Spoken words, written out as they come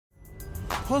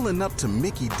Pulling up to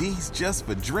Mickey D's just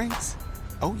for drinks?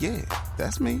 Oh yeah,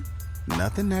 that's me.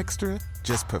 Nothing extra,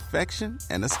 just perfection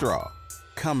and a straw.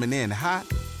 Coming in hot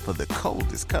for the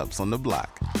coldest cups on the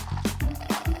block.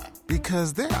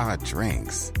 Because there are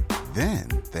drinks. Then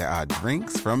there are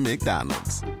drinks from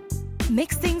McDonald's.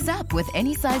 Mix things up with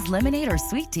any size lemonade or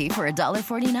sweet tea for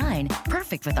 $1.49.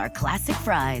 Perfect with our classic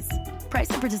fries. Price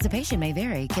and participation may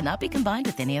vary. Cannot be combined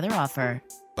with any other offer.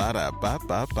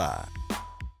 Ba-da-ba-ba-ba.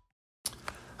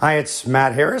 Hi, it's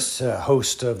Matt Harris,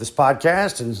 host of this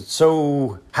podcast, and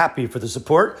so happy for the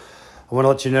support. I want to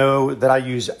let you know that I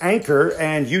use Anchor,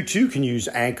 and you too can use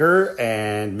Anchor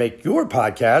and make your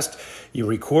podcast. You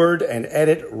record and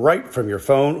edit right from your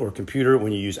phone or computer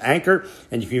when you use Anchor,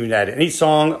 and you can even add any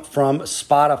song from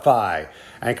Spotify.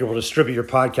 Anchor will distribute your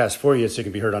podcast for you so it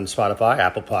can be heard on Spotify,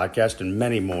 Apple Podcast, and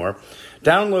many more.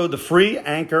 Download the free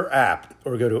Anchor app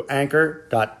or go to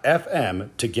anchor.fm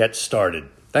to get started.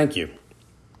 Thank you.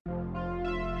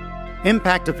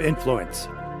 Impact of Influence,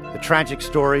 the tragic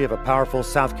story of a powerful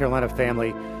South Carolina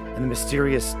family and the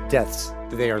mysterious deaths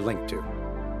that they are linked to.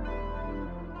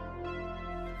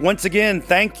 Once again,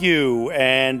 thank you,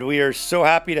 and we are so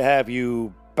happy to have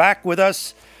you back with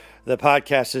us. The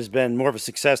podcast has been more of a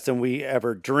success than we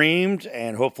ever dreamed,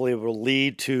 and hopefully it will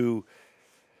lead to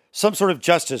some sort of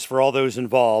justice for all those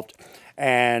involved.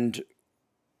 And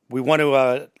we want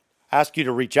to ask you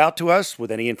to reach out to us with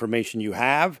any information you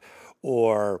have,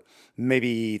 or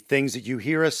maybe things that you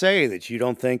hear us say that you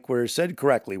don't think were said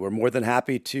correctly. We're more than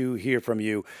happy to hear from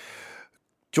you.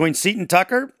 Join Seton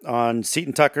Tucker on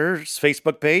Seton Tucker's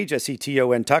Facebook page,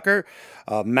 SETON Tucker.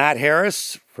 Matt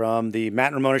Harris from the Matt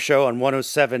and Ramona Show on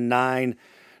 107.9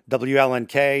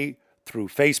 WLNK through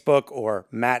Facebook, or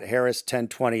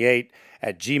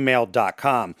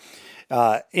mattharris1028@gmail.com.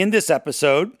 In this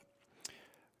episode,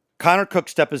 Connor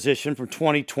Cook's deposition from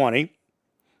 2020.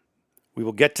 We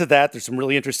will get to that. There's some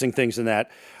really interesting things in that.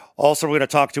 Also, we're going to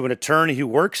talk to an attorney who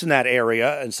works in that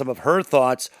area and some of her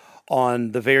thoughts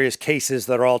on the various cases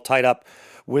that are all tied up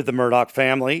with the Murdaugh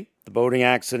family, the boating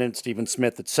accident, Stephen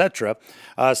Smith, etc.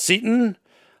 Seton,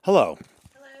 hello.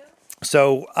 Hello.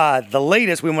 So the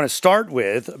latest we want to start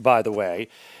with, by the way,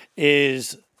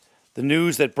 is the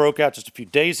news that broke out just a few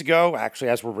days ago. Actually,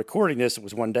 as we're recording this, it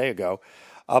was one day ago,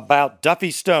 about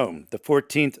Duffy Stone, the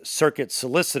 14th Circuit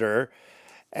solicitor,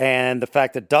 and the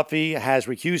fact that Duffy has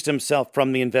recused himself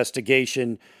from the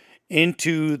investigation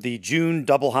into the June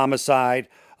double homicide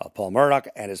of Paul Murdaugh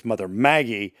and his mother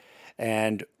Maggie,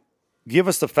 and give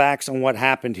us the facts on what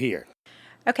happened here.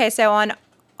 Okay, so on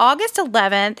August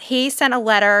 11th, he sent a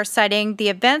letter citing the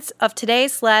events of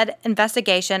today's SLED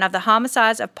investigation of the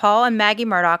homicides of Paul and Maggie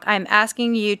Murdaugh. I am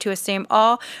asking you to assume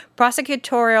all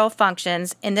prosecutorial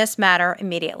functions in this matter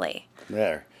immediately.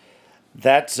 There.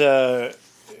 That's,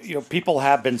 people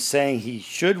have been saying he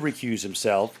should recuse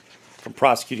himself from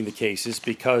prosecuting the cases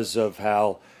because of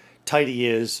how tight he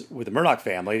is with the Murdaugh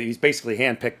family. He's basically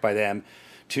handpicked by them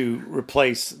to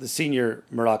replace the senior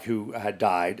Murdaugh who had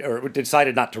died, or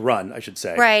decided not to run, I should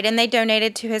say. Right, and they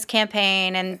donated to his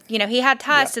campaign, and, he had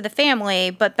ties to the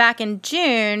family, but back in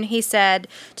June, he said,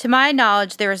 "To my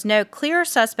knowledge, there is no clear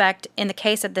suspect in the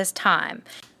case at this time."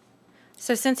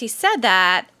 So since he said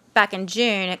that back in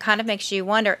June, it kind of makes you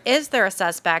wonder, is there a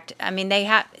suspect? I mean, they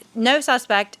have no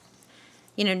suspect,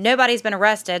 nobody's been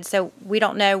arrested, so we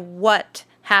don't know what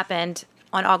happened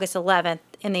on August 11th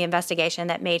in the investigation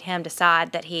that made him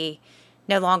decide that he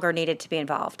no longer needed to be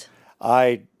involved.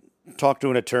 I talked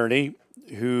to an attorney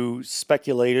who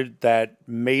speculated that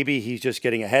maybe he's just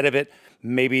getting ahead of it.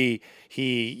 Maybe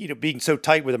he, being so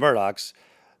tight with the Murdaughs,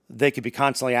 they could be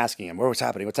constantly asking him, what's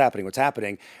happening, what's happening, what's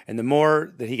happening? And the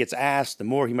more that he gets asked, the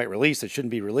more he might release that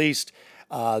shouldn't be released.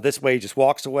 This way he just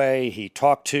walks away. He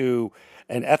talked to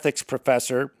an ethics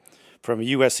professor from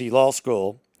USC Law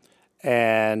School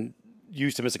and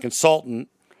used him as a consultant,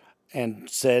 and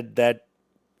said that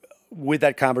with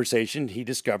that conversation, he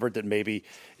discovered that maybe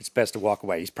it's best to walk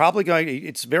away.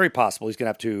 It's very possible he's going to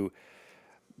have to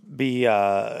be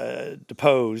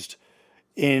deposed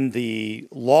in the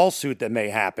lawsuit that may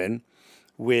happen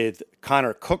with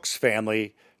Connor Cook's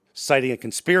family citing a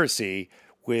conspiracy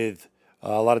with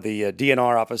a lot of the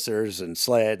DNR officers and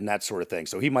SLED and that sort of thing.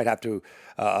 So he might have to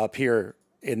appear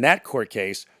in that court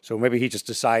case. So maybe he just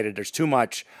decided there's too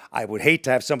much. I would hate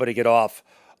to have somebody get off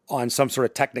on some sort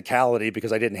of technicality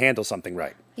because I didn't handle something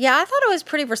right. Yeah, I thought it was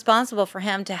pretty responsible for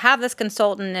him to have this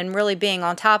consultant and really being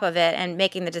on top of it and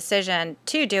making the decision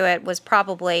to do it was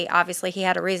probably, obviously he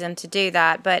had a reason to do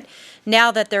that. But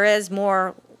now that there is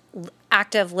more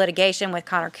active litigation with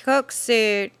Connor Cook's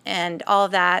suit and all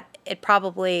of that, it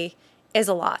probably is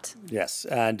a lot. Yes.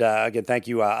 And again, thank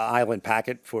you, Island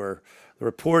Packet, for the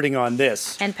reporting on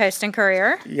this. And Post and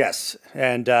Courier. Yes.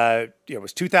 And it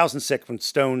was 2006 when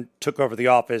Stone took over the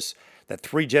office that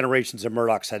 3 generations of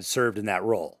Murdochs had served in that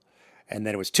role. And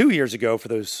then it was 2 years ago, for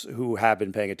those who have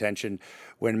been paying attention,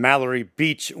 when Mallory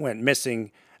Beach went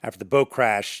missing after the boat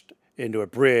crashed into a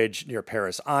bridge near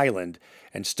Paris Island.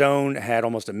 And Stone had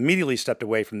almost immediately stepped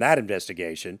away from that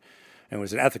investigation. And it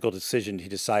was an ethical decision he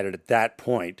decided at that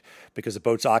point because the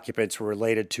boat's occupants were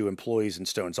related to employees in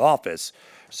Stone's office.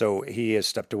 So he has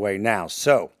stepped away now.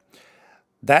 So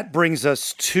that brings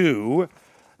us to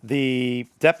the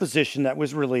deposition that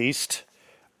was released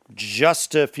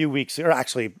just a few weeks, or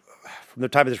actually from the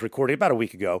time of this recording, about a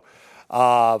week ago,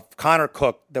 Connor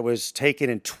Cook, that was taken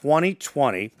in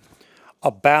 2020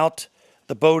 about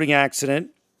the boating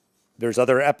accident. There's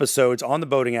other episodes on the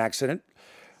boating accident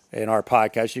in our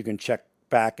podcast. You can check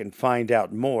back and find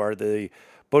out more. The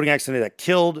boating accident that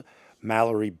killed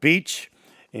Mallory Beach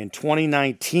in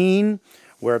 2019,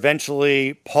 where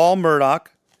eventually Paul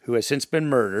Murdoch, who has since been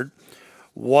murdered,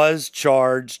 was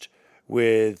charged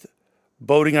with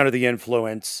boating under the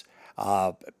influence,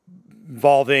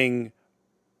 involving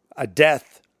a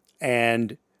death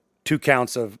and 2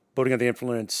 counts of boating under the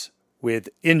influence with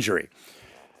injury.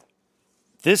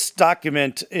 This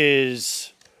document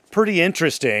is pretty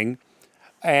interesting,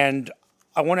 and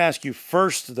I want to ask you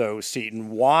first, though, Seaton,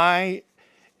 why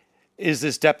was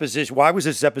this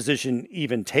deposition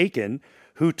even taken?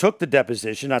 Who took the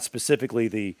deposition? Not specifically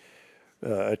the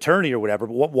attorney or whatever,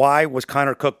 but why was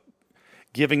Connor Cook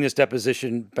giving this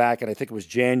deposition back, and I think it was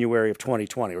January of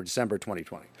 2020 or December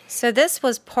 2020? So this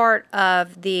was part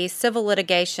of the civil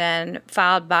litigation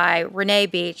filed by Renee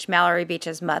Beach, Mallory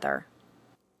Beach's mother.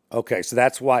 Okay, so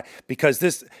that's why, because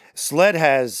this SLED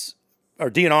has, or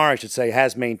DNR, I should say,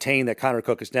 has maintained that Connor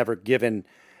Cook has never given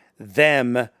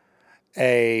them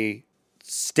a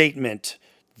statement.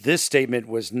 This statement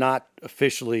was not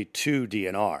officially to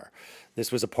DNR.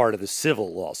 This was a part of the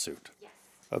civil lawsuit. Yes.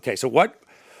 Okay, so what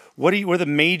are the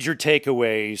major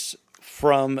takeaways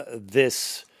from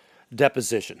this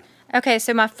deposition? Okay,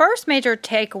 so my first major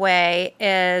takeaway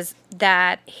is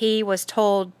that he was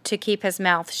told to keep his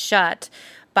mouth shut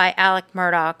by Alec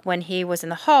Murdoch when he was in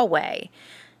the hallway,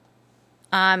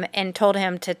 and told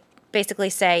him to basically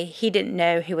say he didn't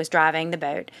know who was driving the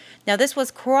boat. Now, this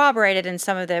was corroborated in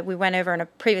we went over in a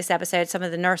previous episode, some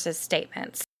of the nurses'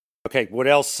 statements. Okay, what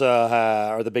else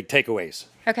are the big takeaways?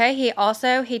 Okay,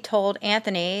 he told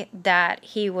Anthony that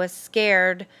he was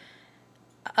scared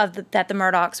that the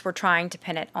Murdochs were trying to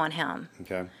pin it on him.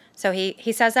 Okay. So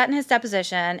he says that in his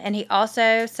deposition, and he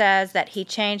also says that he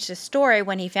changed his story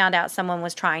when he found out someone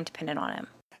was trying to pin it on him.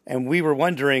 And we were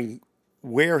wondering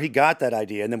where he got that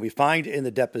idea, and then we find in the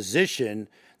deposition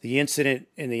the incident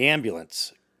in the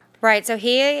ambulance. Right, so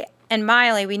he and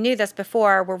Miley, we knew this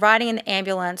before, were riding in the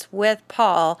ambulance with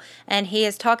Paul, and he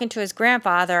is talking to his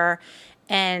grandfather,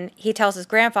 and he tells his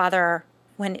grandfather,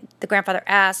 when the grandfather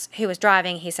asks who was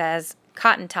driving, he says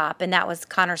Cotton Top, and that was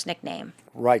Connor's nickname.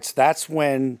 Right, so that's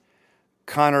when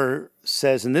Connor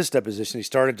says in this deposition he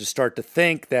started to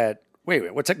think that,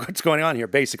 wait, what's going on here?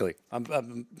 Basically,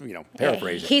 I'm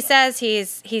paraphrasing. He says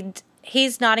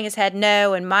he's nodding his head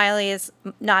no, and Miley is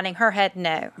nodding her head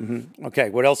no. Mm-hmm. Okay,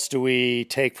 what else do we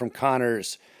take from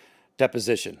Connor's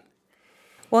deposition?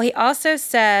 Well, he also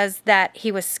says that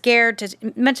he was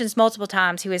mentions multiple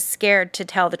times he was scared to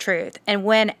tell the truth. And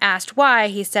when asked why,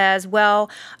 he says, well,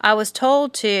 I was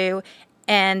told to,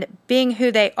 and being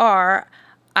who they are,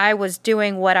 I was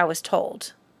doing what I was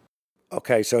told.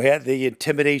 Okay, so he had the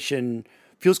intimidation,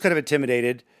 feels kind of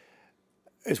intimidated,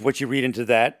 is what you read into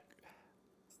that.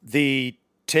 The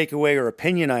takeaway or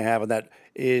opinion I have on that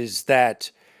is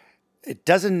that it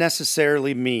doesn't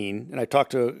necessarily mean, and I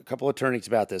talked to a couple of attorneys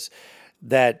about this,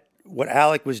 that what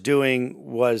Alec was doing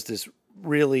was this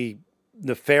really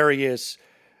nefarious,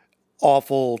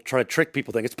 awful, trying to trick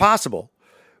people thing. It's possible,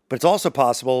 but it's also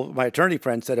possible, my attorney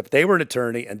friend said, if they were an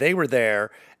attorney and they were there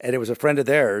and it was a friend of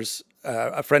theirs,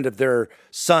 a friend of their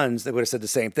son's, they would have said the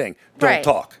same thing. Don't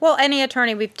talk. Well, any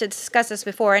attorney, we've discussed this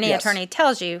before, attorney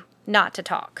tells you not to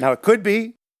talk. Now, it could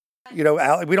be,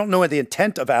 Alec, we don't know the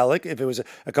intent of Alec, if it was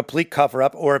a complete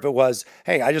cover-up or if it was,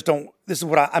 hey, this is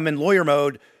what I'm in lawyer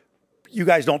mode, you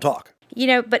guys don't talk.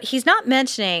 But he's not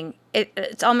mentioning,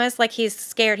 it's almost like he's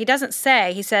scared. He doesn't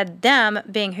say, he said them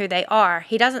being who they are.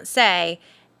 He doesn't say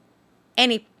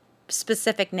any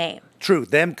specific name. True,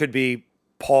 them could be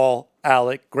Paul,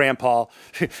 Alec, Grandpa,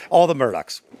 all the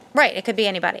Murdochs. Right, it could be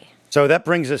anybody. So that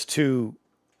brings us to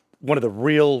one of the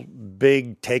real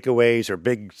big takeaways or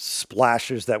big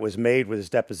splashes that was made with his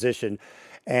deposition.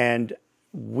 And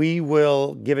we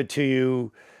will give it to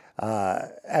you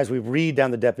as we read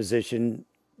down the deposition.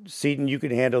 Seaton, you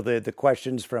can handle the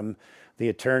questions from the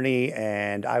attorney,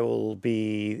 and I will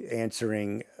be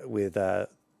answering with the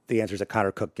answers that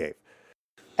Connor Cook gave.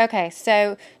 Okay,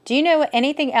 so do you know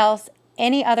anything else,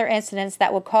 any other incidents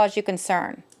that would cause you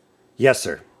concern? Yes,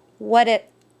 sir.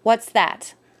 What's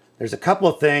that? There's a couple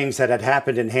of things that had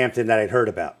happened in Hampton that I'd heard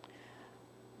about.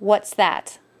 What's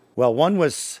that? Well, one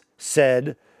was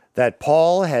said that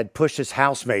Paul had pushed his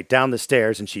housemate down the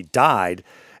stairs and she died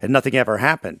and nothing ever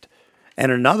happened.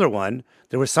 And another one,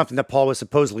 there was something that Paul was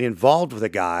supposedly involved with a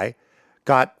guy,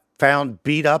 got found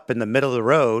beat up in the middle of the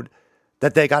road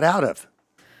that they got out of.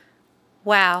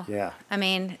 Wow. Yeah. I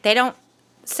mean, they don't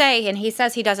say, and he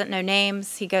says he doesn't know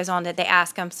names. He goes on that they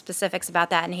ask him specifics about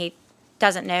that, and he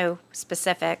doesn't know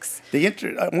specifics.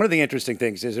 One of the interesting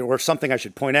things is, or something I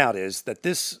should point out, is that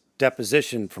this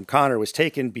deposition from Connor was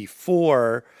taken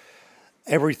before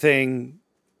everything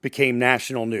became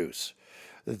national news.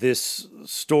 This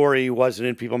story wasn't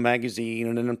in People magazine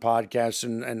and in podcasts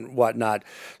and whatnot.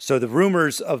 So the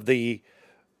rumors of the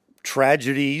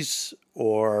tragedies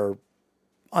or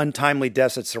untimely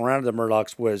deaths that surrounded the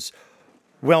Murdochs was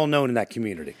well known in that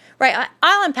community. Right.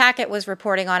 Island Packet was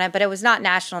reporting on it, but it was not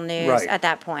national news at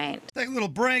that point. Take a little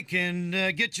break and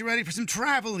get you ready for some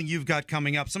traveling you've got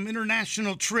coming up, some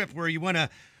international trip where you want to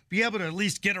be able to at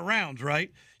least get around,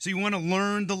 right? So you want to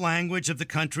learn the language of the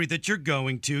country that you're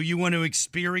going to. You want to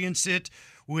experience it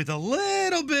with a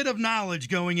little bit of knowledge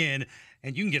going in.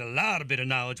 And you can get a lot of bit of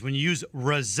knowledge when you use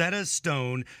Rosetta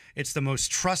Stone. It's the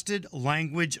most trusted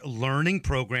language learning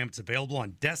program. It's available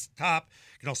on desktop.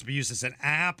 It can also be used as an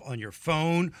app on your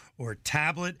phone or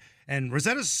tablet. And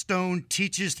Rosetta Stone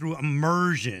teaches through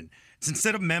immersion. It's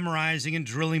instead of memorizing and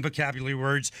drilling vocabulary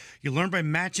words, you learn by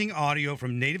matching audio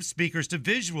from native speakers to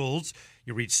visuals.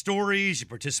 You read stories, you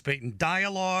participate in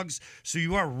dialogues, so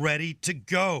you are ready to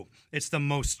go. It's the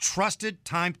most trusted,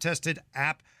 time-tested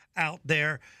app out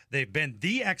there. They've been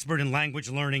the expert in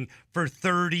language learning for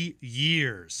 30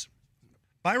 years.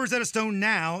 Buy Rosetta Stone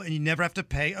now, and you never have to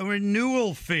pay a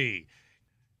renewal fee.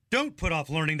 Don't put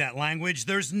off learning that language.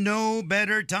 There's no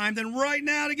better time than right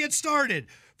now to get started.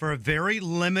 For a very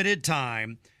limited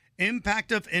time,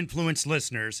 Impact of Influence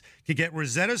listeners can get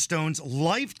Rosetta Stone's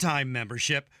lifetime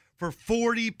membership for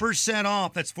 40%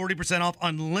 off. That's 40% off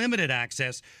unlimited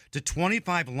access to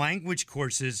 25 language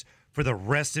courses for the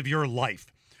rest of your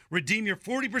life. Redeem your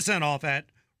 40% off at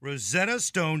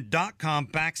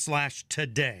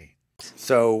rosettastone.com/today.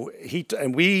 So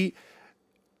we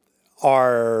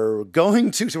are going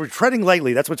to, so we're treading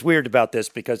lightly. That's what's weird about this,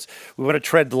 because we want to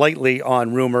tread lightly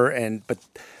on rumor, but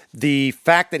the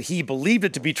fact that he believed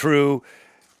it to be true,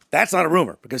 that's not a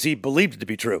rumor, because he believed it to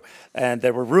be true. And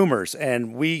there were rumors,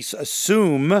 and we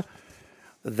assume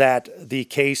that the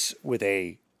case with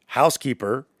a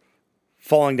housekeeper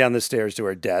falling down the stairs to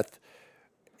her death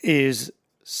is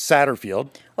Satterfield.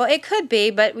 Well, it could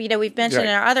be, but we've mentioned in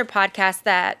our other podcast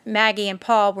that Maggie and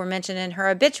Paul were mentioned in her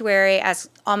obituary as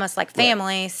almost like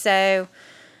family. Right. So,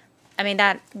 I mean,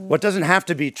 that... What doesn't have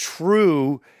to be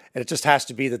true, and it just has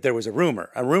to be that there was a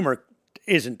rumor. A rumor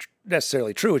isn't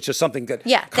necessarily true. It's just something that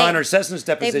Connor says in his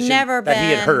deposition he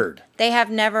had heard. They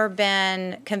have never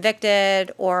been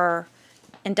convicted or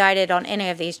indicted on any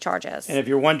of these charges. And if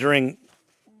you're wondering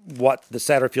what the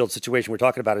Satterfield situation we're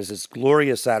talking about is, this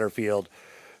Gloria Satterfield,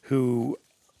 who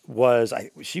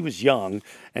she was young,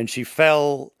 and she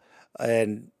fell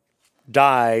and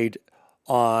died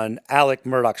on Alec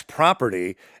Murdaugh's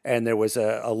property, and there was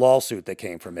a lawsuit that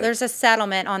came from it. There's a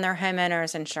settlement on their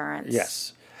homeowner's insurance.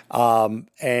 Yes.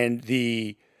 And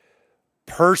the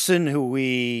person who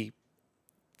we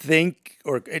think,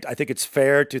 or I think it's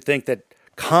fair to think that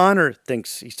Connor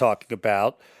thinks he's talking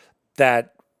about,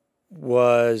 that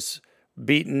was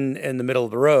beaten in the middle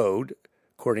of the road,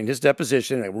 according to his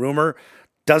deposition. A rumor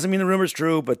doesn't mean the rumor's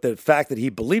true, but the fact that he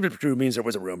believed it was true means there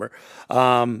was a rumor.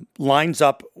 Lines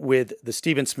up with the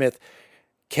Stephen Smith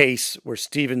case, where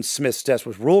Stephen Smith's death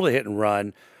was ruled a hit and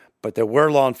run, but there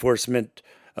were law enforcement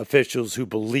officials who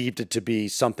believed it to be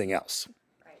something else.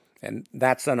 Right. And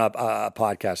that's on a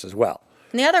podcast as well.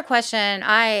 And the other question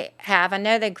I have, I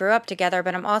know they grew up together,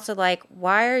 but I'm also like,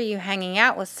 why are you hanging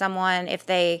out with someone if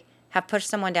they have pushed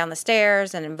someone down the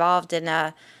stairs and involved in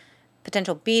a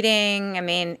potential beating? I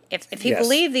mean, if you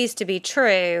believe these to be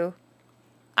true,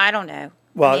 I don't know.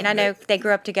 Well, I mean, I know they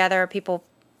grew up together. People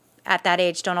at that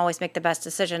age don't always make the best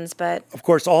decisions, but of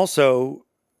course, also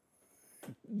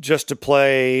just to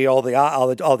play all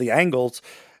the angles,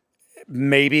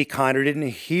 maybe Connor didn't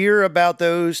hear about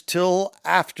those till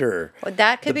after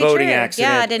that could the be boating true.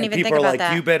 accident. Yeah, I didn't even think about that. People are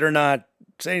like, you better not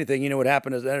say anything. You know what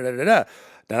happened is da-da-da-da-da.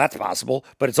 Now that's possible,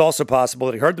 but it's also possible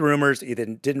that he heard the rumors. He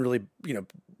didn't really,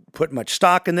 put much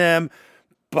stock in them.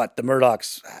 But the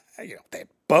Murdochs, they had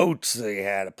boats, they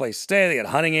had a place to stay, they had a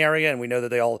hunting area, and we know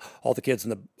that all the kids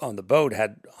on the boat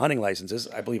had hunting licenses.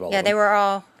 I believe all of them. Yeah, they were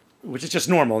all, which is just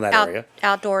normal in that area.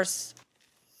 Outdoors.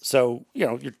 So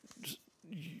you're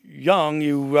young.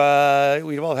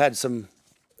 We've all had some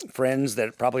friends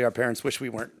that probably our parents wish we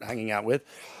weren't hanging out with.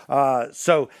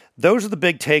 So those are the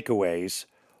big takeaways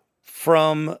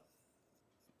from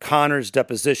Connor's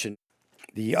deposition.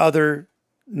 The other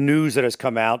news that has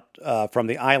come out from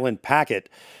the Island Packet,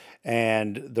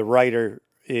 and the writer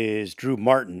is Drew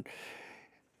Martin.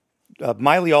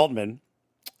 Miley Altman,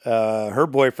 her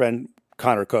boyfriend,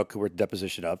 Connor Cook, who we're at the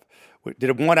deposition of, did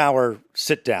a 1-hour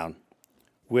sit-down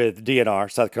with DNR,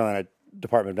 South Carolina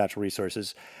Department of Natural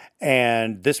Resources,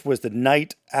 and this was the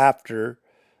night after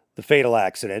the fatal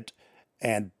accident.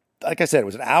 And like I said, it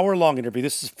was an hour-long interview.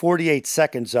 This is 48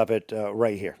 seconds of it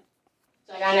right here.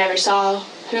 I never saw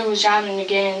who was driving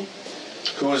again.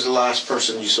 Who was the last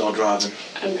person you saw driving?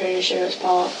 I'm pretty sure it was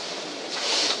Paul.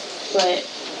 But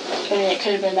it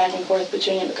could have been back and forth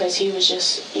between it because he was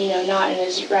just, not in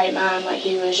his right mind. Like,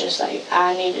 he was just like,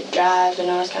 I need to drive and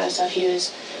all this kind of stuff. He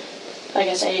was, like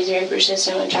I said, he's very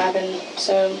persistent with driving.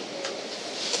 So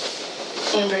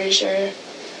I'm pretty sure.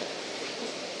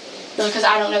 Because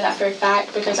I don't know that for a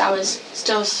fact because I was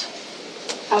still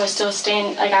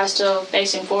standing, like I was still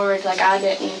facing forward, like I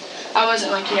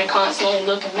wasn't like, constantly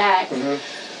looking back.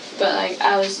 Mm-hmm. But like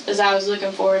as I was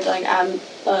looking forward, like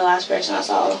the last person I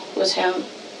saw was him.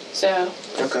 So.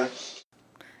 Okay.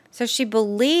 So she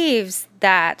believes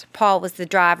that Paul was the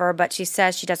driver, but she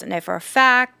says she doesn't know for a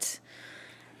fact.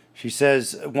 She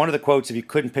says, one of the quotes, if you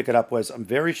couldn't pick it up, was, "I'm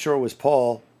very sure it was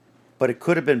Paul, but it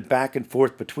could have been back and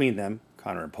forth between them,"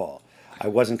 Connor and Paul. "I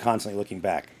wasn't constantly looking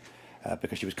back,"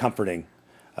 because she was comforting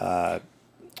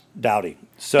Dowdy.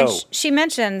 So she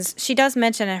does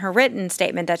mention in her written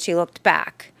statement that she looked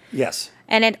back. Yes.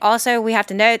 And it also, we have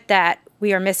to note that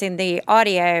we are missing the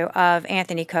audio of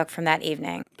Anthony Cook from that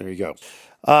evening. There you go.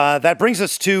 That brings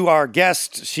us to our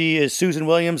guest. She is Susan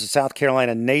Williams, a South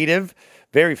Carolina native,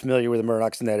 very familiar with the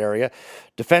Murdochs in that area.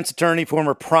 Defense attorney,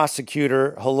 former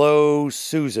prosecutor. Hello,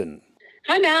 Susan.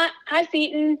 Hi, Matt. Hi,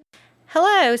 Seton.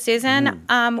 Hello, Susan.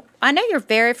 I know you're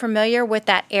very familiar with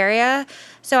that area,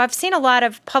 so I've seen a lot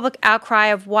of public outcry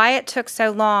of why it took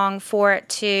so long for it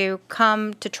to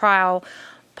come to trial.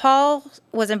 Paul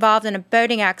was involved in a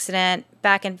boating accident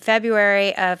back in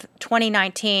February of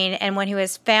 2019, and when he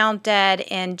was found dead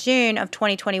in June of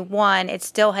 2021, it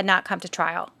still had not come to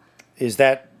trial. Is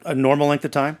that a normal length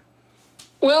of time?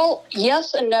 Well,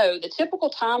 yes and no. The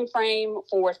typical time frame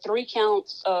for 3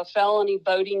 counts of felony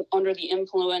boating under the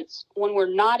influence when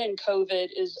we're not in COVID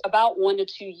is about 1 to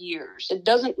 2 years. It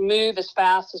doesn't move as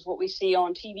fast as what we see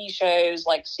on TV shows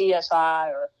like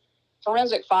CSI or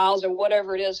Forensic Files or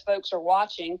whatever it is folks are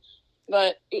watching.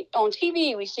 But on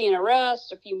TV, we see an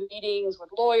arrest, a few meetings with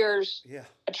lawyers,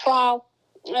 a trial,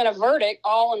 and a verdict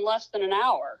all in less than an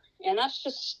hour. And that's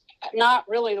just not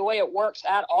really the way it works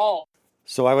at all.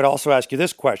 So I would also ask you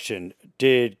this question.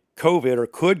 Did COVID or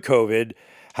could COVID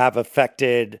have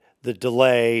affected the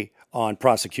delay on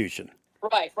prosecution?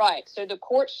 Right. So the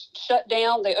courts shut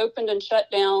down. They opened and shut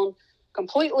down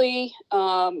completely.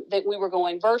 That we were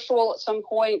going virtual at some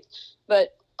point.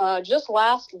 But just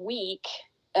last week,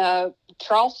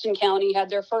 Charleston County had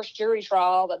their first jury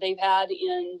trial that they've had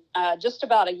in just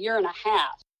about a year and a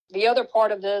half. The other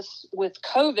part of this with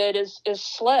COVID is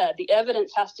SLED. The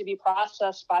evidence has to be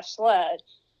processed by SLED,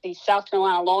 the South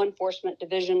Carolina Law Enforcement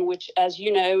Division, which, as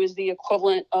you know, is the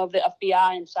equivalent of the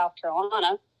FBI in South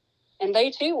Carolina. And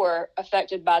they, too, were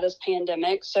affected by this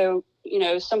pandemic. So,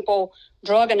 simple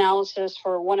drug analysis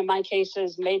for one of my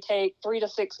cases may take 3 to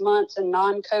 6 months in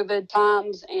non-COVID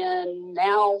times. And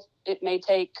now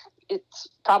it's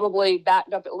probably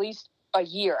backed up at least a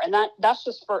year. And that's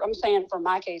just I'm saying for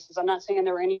my cases. I'm not saying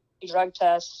there were any drug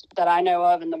tests that I know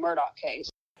of in the Murdoch case.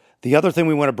 The other thing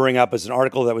we want to bring up is an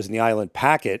article that was in the Island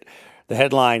Packet. The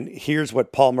headline, "Here's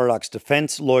what Paul Murdoch's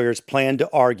defense lawyers plan to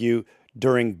argue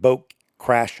during boat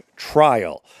crash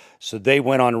trial." So they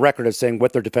went on record as saying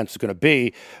what their defense was going to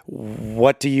be.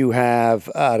 What do you have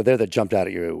out of there that jumped out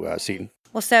at you, Seton?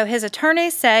 Well, so his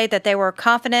attorneys say that they were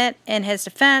confident in his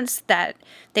defense, that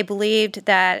they believed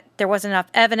that there wasn't enough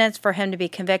evidence for him to be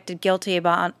convicted guilty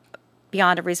beyond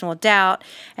a reasonable doubt.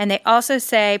 And they also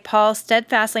say Paul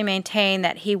steadfastly maintained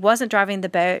that he wasn't driving the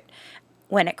boat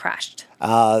when it crashed.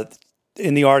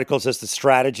 In the article, it says the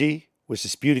strategy was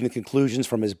disputing the conclusions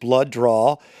from his blood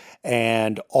draw.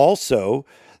 And also,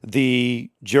 the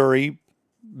jury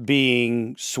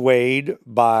being swayed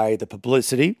by the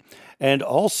publicity, and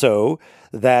also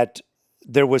that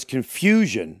there was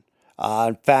confusion.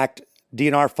 In fact,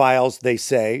 DNR files, they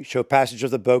say, show passengers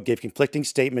of the boat gave conflicting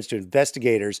statements to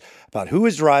investigators about who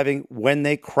was driving when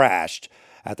they crashed.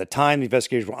 At the time, the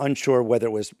investigators were unsure whether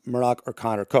it was Murdaugh or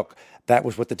Connor Cook. That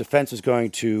was what the defense was going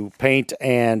to paint.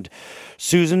 And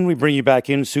Susan, we bring you back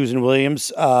in, Susan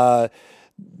Williams.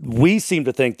 We seem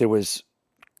to think there was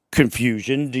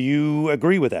confusion. Do you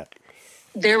agree with that?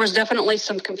 There was definitely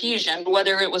some confusion.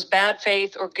 Whether it was bad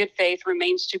faith or good faith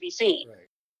remains to be seen.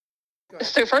 Right.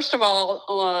 So first of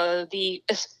all, the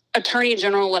Attorney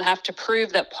General would have to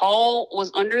prove that Paul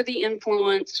was under the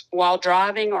influence while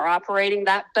driving or operating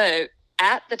that boat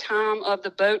at the time of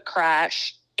the boat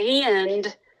crash,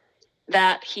 and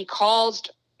that he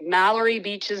caused Mallory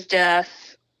Beach's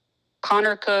death,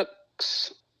 Connor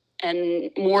Cook's, and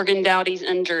Morgan Dowdy's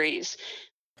injuries.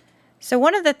 So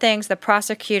one of the things the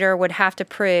prosecutor would have to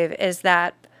prove is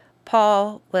that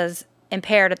Paul was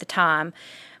impaired at the time.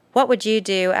 What would you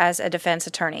do as a defense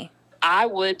attorney? I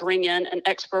would bring in an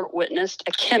expert witness,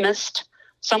 a chemist,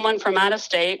 someone from out of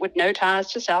state with no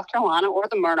ties to South Carolina or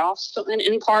the Murdaughs, an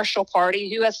impartial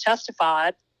party who has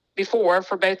testified before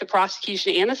for both the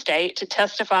prosecution and the state to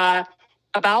testify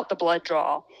about the blood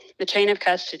draw, the chain of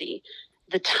custody,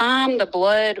 the time the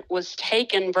blood was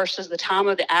taken versus the time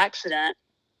of the accident,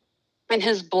 and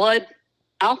his blood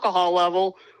alcohol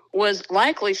level was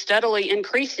likely steadily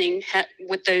increasing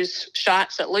with those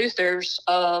shots at Luther's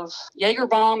of Jaeger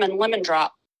bomb and lemon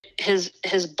drop. His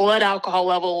blood alcohol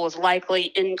level was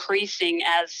likely increasing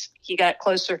as he got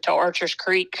closer to Archer's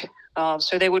Creek.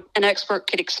 So an expert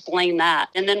could explain that.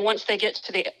 And then once they get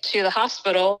to the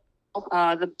hospital,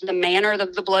 the manner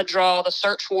of the blood draw, the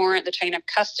search warrant, the chain of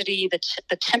custody, the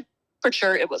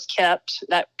temperature it was kept,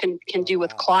 that can do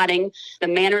with clotting, the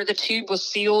manner the tube was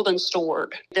sealed and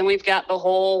stored. Then we've got the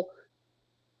whole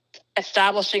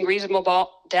establishing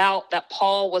reasonable doubt that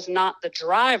Paul was not the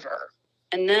driver.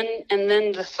 And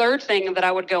then the third thing that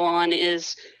I would go on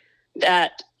is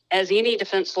that, as any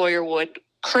defense lawyer would,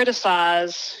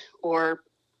 criticize or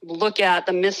look at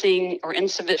the missing or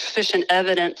insufficient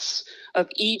evidence of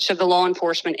each of the law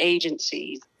enforcement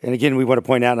agencies. And again, we want to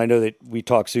point out, and I know that we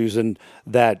talked, Susan,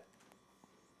 that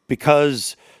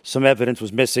because some evidence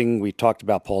was missing, we talked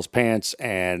about Paul's pants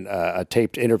and a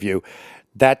taped interview.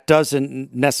 That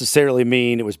doesn't necessarily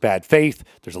mean it was bad faith.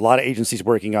 There's a lot of agencies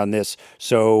working on this,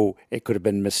 so it could have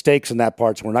been mistakes on that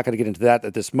part, so we're not going to get into that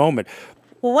at this moment.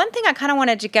 Well, one thing I kind of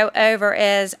wanted to go over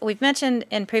is we've mentioned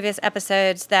in previous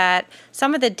episodes that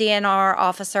some of the DNR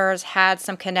officers had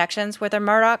some connections with the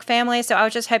Murdaugh family. So I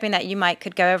was just hoping that you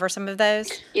could go over some of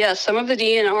those. Yes, some of the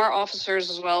DNR officers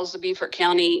as well as the Beaufort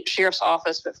County Sheriff's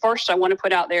Office. But first, I want to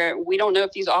put out there, we don't know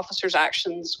if these officers'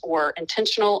 actions were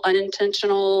intentional,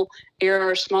 unintentional,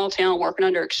 error, small town, working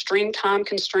under extreme time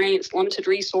constraints, limited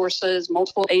resources,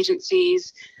 multiple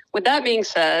agencies. With that being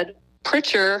said,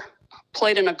 Pritchard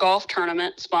played in a golf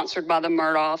tournament sponsored by the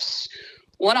Murdaughs.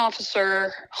 One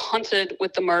officer hunted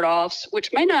with the Murdaughs,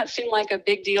 which may not seem like a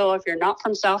big deal if you're not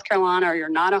from South Carolina or you're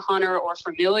not a hunter or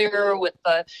familiar with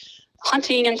the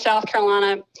hunting in South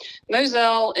Carolina.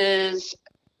 Moselle is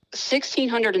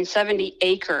 1,670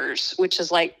 acres, which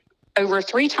is like over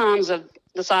 3 times of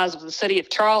the size of the city of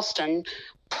Charleston,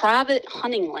 private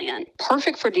hunting land,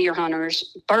 perfect for deer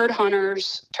hunters, bird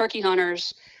hunters, turkey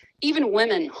hunters. Even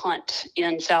women hunt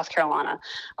in South Carolina.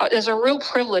 There's a real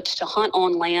privilege to hunt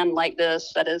on land like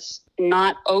this that is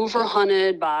not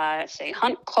overhunted by, say,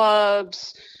 hunt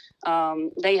clubs.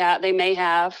 They may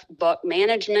have buck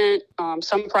management.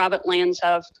 Some private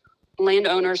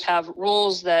landowners have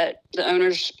rules that the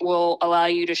owners will allow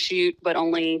you to shoot, but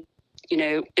only,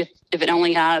 if it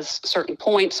only has certain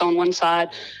points on one side.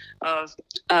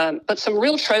 But some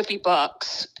real trophy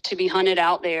bucks to be hunted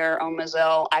out there on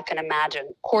Moselle, I can imagine.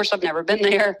 Of course, I've never been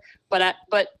there, but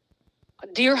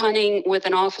deer hunting with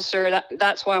an officer,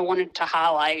 that's why I wanted to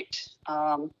highlight.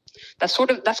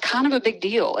 That's kind of a big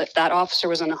deal if that officer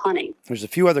was in the hunting. There's a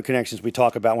few other connections we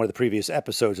talk about in one of the previous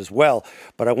episodes as well,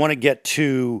 but I want to get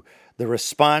to the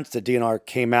response that DNR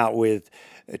came out with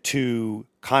to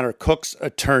Connor Cook's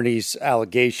attorney's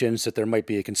allegations that there might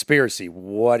be a conspiracy.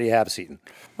 What do you have, Seaton?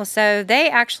 Well, so they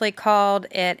actually called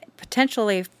it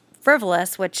potentially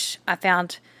frivolous, which I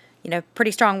found,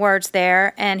 pretty strong words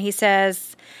there. And he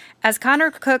says, as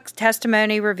Connor Cook's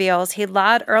testimony reveals, he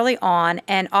lied early on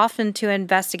and often to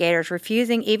investigators,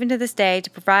 refusing even to this day to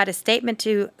provide a statement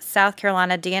to South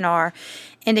Carolina DNR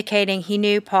indicating he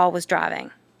knew Paul was driving.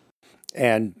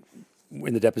 And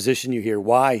in the deposition, you hear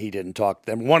why he didn't talk to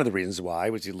them. One of the reasons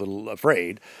why was he's a little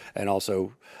afraid, and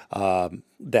also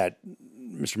that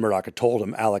Mr. Murdaugh had told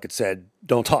him, Alec had said,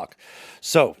 don't talk.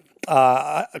 So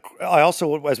I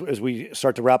also, as we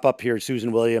start to wrap up here,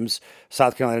 Susan Williams,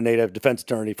 South Carolina native, defense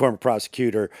attorney, former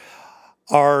prosecutor,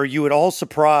 are you at all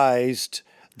surprised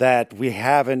that we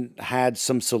haven't had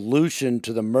some solution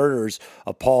to the murders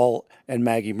of Paul and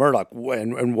Maggie Murdaugh?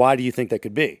 And why do you think that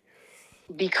could be?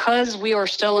 Because we are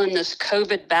still in this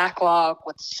COVID backlog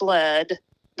with SLED,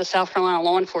 the South Carolina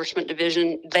Law Enforcement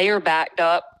Division, they are backed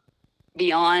up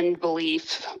beyond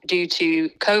belief due to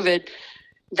COVID.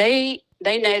 They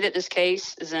know that this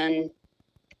case is in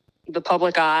the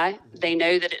public eye. They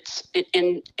know that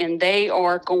and they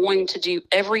are going to do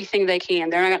everything they can.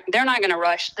 They're not going to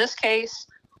rush this case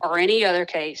or any other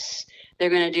case. They're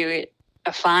going to do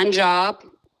a fine job.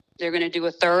 They're going to do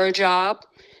a thorough job.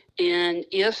 And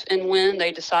if and when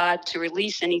they decide to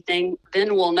release anything,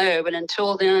 then we'll know. But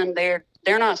until then, they're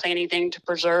not saying anything to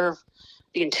preserve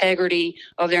the integrity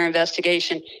of their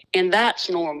investigation. And that's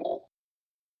normal.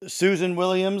 Susan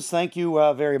Williams, thank you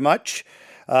very much.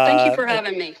 Thank you for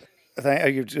having me.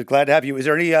 Glad to have you. Is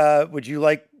there any, would you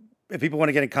like, if people want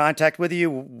to get in contact with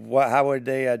you, how would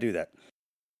they do that?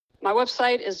 My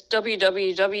website is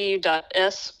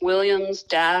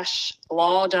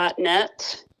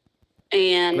www.swilliams-law.net.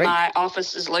 And Great. My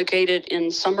office is located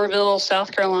in Summerville,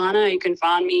 South Carolina. You can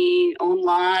find me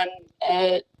online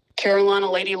at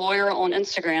Carolina Lady Lawyer on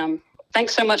Instagram.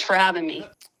 Thanks so much for having me.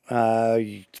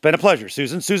 It's been a pleasure,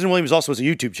 Susan. Susan Williams also has a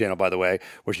YouTube channel, by the way,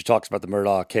 where she talks about the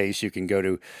Murdaugh case. You can go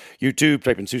to YouTube,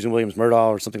 type in Susan Williams Murdaugh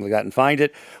or something like that and find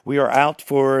it. We are out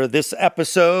for this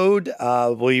episode.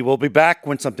 We will be back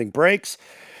when something breaks.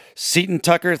 Seton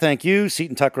Tucker, thank you.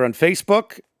 Seton Tucker on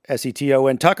Facebook,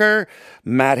 SETON Tucker.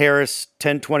 Matt Harris,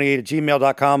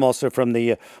 1028@gmail.com. Also from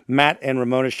the Matt and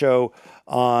Ramona Show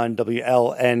on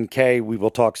WLNK. We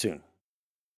will talk soon.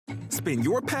 Spin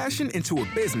your passion into a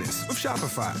business with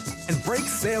Shopify and break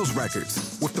sales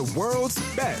records with the world's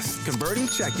best converting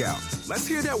checkout. Let's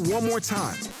hear that one more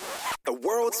time. The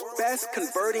world's best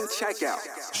converting checkout.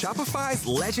 Shopify's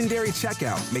legendary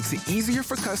checkout makes it easier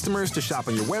for customers to shop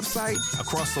on your website,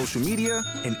 across social media,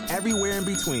 and everywhere in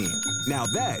between. Now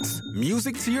that's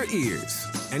music to your ears.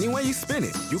 Any way you spin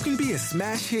it, you can be a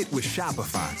smash hit with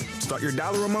Shopify. Start your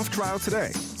 $1 a month trial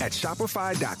today at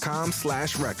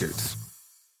shopify.com/records.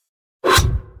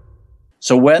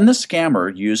 So when the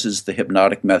scammer uses the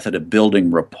hypnotic method of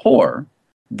building rapport,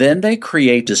 then they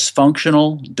create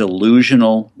dysfunctional,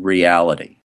 delusional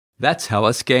reality. That's how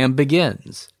a scam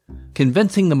begins,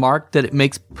 convincing the mark that it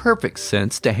makes perfect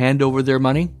sense to hand over their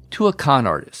money to a con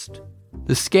artist.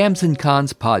 The Scams and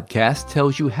Cons podcast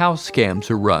tells you how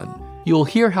scams are run. You'll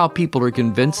hear how people are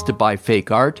convinced to buy fake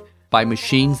art, buy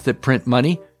machines that print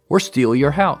money, or steal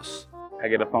your house. I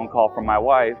get a phone call from my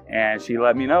wife, and she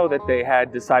let me know that they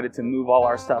had decided to move all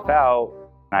our stuff out.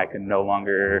 I could no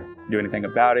longer do anything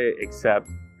about it except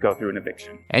go through an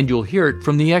eviction. And you'll hear it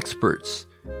from the experts,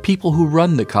 people who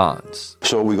run the cons.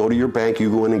 So we go to your bank, you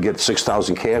go in and get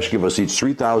 $6,000 cash, give us each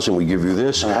 $3,000, we give you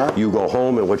this. You go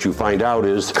home, and what you find out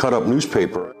is cut up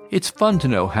newspaper. It's fun to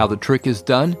know how the trick is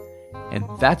done, and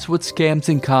that's what Scams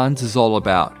and Cons is all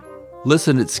about.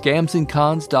 Listen at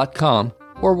scamsandcons.com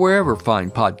or wherever fine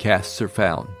podcasts are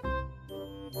found.